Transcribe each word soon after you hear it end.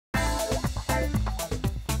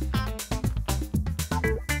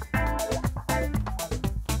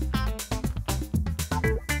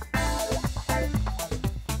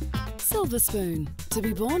Silver spoon. To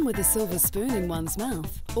be born with a silver spoon in one's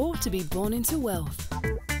mouth, or to be born into wealth.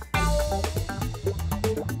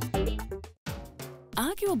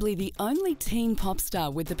 Arguably the only teen pop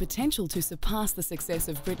star with the potential to surpass the success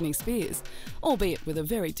of Britney Spears, albeit with a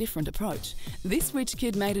very different approach, this rich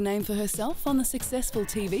kid made a name for herself on the successful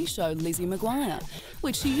TV show Lizzie McGuire,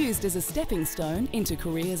 which she used as a stepping stone into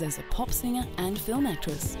careers as a pop singer and film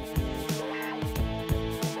actress.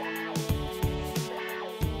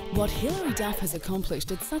 What Hilary Duff has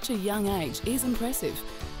accomplished at such a young age is impressive.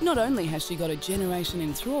 Not only has she got a generation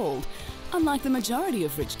enthralled, unlike the majority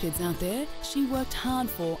of rich kids out there, she worked hard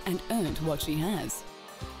for and earned what she has.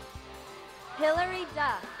 Hilary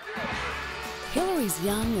Duff. Hilary's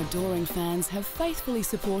young, adoring fans have faithfully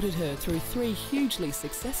supported her through 3 hugely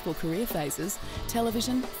successful career phases: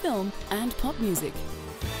 television, film and pop music.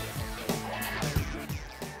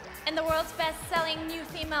 And the world's best-selling new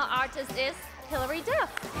female artist is Hilary Duff.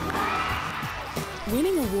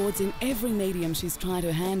 Winning awards in every medium she's tried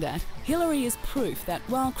her hand at, Hilary is proof that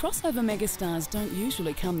while crossover megastars don't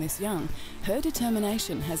usually come this young, her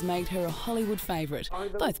determination has made her a Hollywood favourite,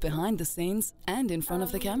 both behind the scenes and in front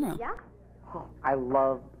of the camera. Yeah? Oh, I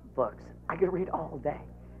love books. I could read all day.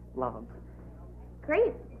 Love them.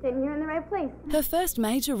 Great. Then you're in the right place. Her first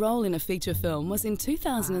major role in a feature film was in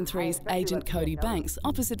 2003's Agent Cody Banks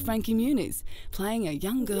opposite Frankie Muniz, playing a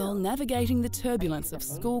young girl navigating the turbulence of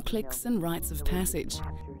school cliques and rites of passage.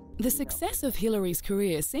 The success of Hilary's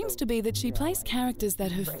career seems to be that she plays characters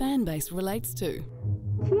that her fan base relates to.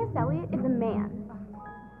 T.S. Eliot is a man.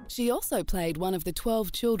 She also played one of the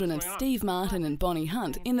 12 children of Steve Martin and Bonnie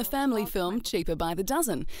Hunt in the family film Cheaper by the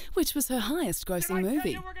Dozen, which was her highest grossing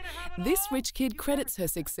movie. This rich kid credits her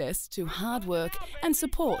success to hard work and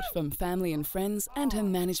support from family and friends and her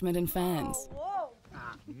management and fans. Oh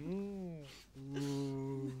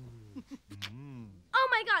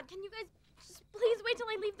my God, can you guys just please wait till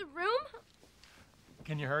I leave the room?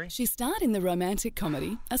 Can you hurry? She starred in the romantic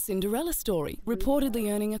comedy A Cinderella Story,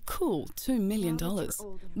 reportedly earning a cool $2 million.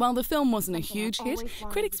 While the film wasn't a huge hit,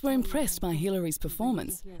 critics were impressed by Hilary's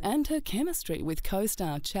performance and her chemistry with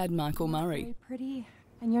co-star Chad Michael Murray. Very pretty,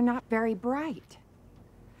 and you're not very bright.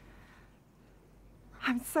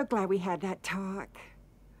 I'm so glad we had that talk.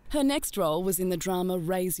 Her next role was in the drama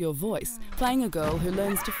Raise Your Voice, playing a girl who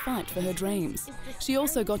learns to fight for her dreams. She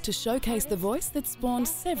also got to showcase the voice that spawned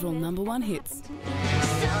several #1 hits.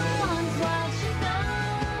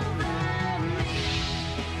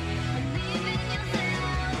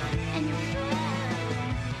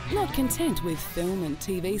 Not content with film and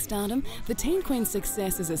TV stardom, the teen queen's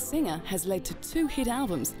success as a singer has led to 2 hit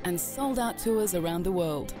albums and sold-out tours around the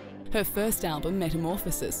world. Her first album,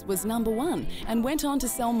 Metamorphosis, was #1 and went on to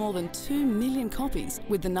sell more than 2 million copies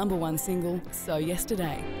with the #1 single, So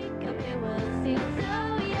Yesterday.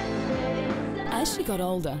 As she got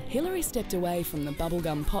older, Hilary stepped away from the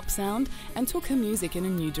bubblegum pop sound and took her music in a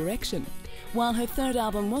new direction. While her third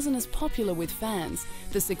album wasn't as popular with fans,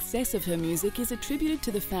 the success of her music is attributed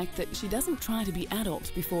to the fact that she doesn't try to be adult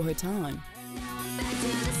before her time.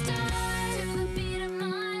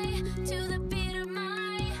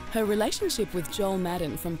 Her relationship with Joel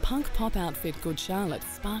Madden from punk pop outfit Good Charlotte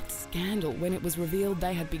sparked scandal when it was revealed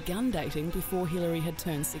they had begun dating before Hilary had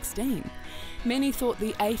turned 16. Many thought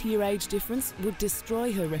the 8-year age difference would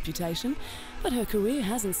destroy her reputation, but her career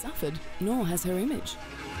hasn't suffered, nor has her image.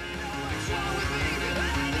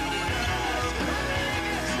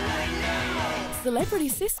 Celebrity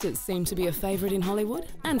sisters seem to be a favourite in Hollywood,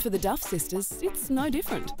 and for the Duff sisters, it's no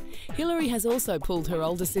different. Hilary has also pulled her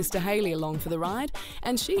older sister Hailey along for the ride,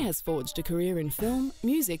 and she has forged a career in film,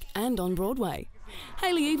 music and on Broadway.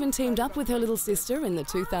 Hailey even teamed up with her little sister in the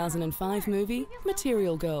 2005 movie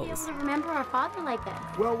Material Girls. I remember our father like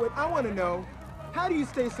this. Well, what I want to know, how do you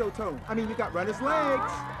stay so toned? I mean, you got runner's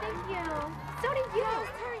legs. Thank you. So do you.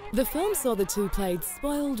 The film saw the two played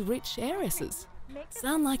spoiled rich heiresses.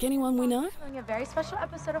 Sound like anyone we know? Doing a very special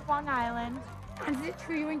episode of Long Island. And is it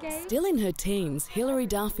true you're engaged? Still in her teens, Hilary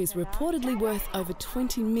Duff is reportedly worth over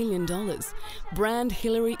 $20 million. Brand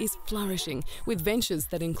Hilary is flourishing, with ventures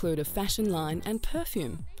that include a fashion line and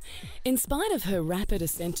perfume. In spite of her rapid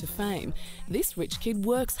ascent to fame, this rich kid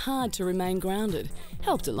works hard to remain grounded,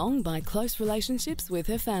 helped along by close relationships with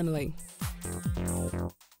her family.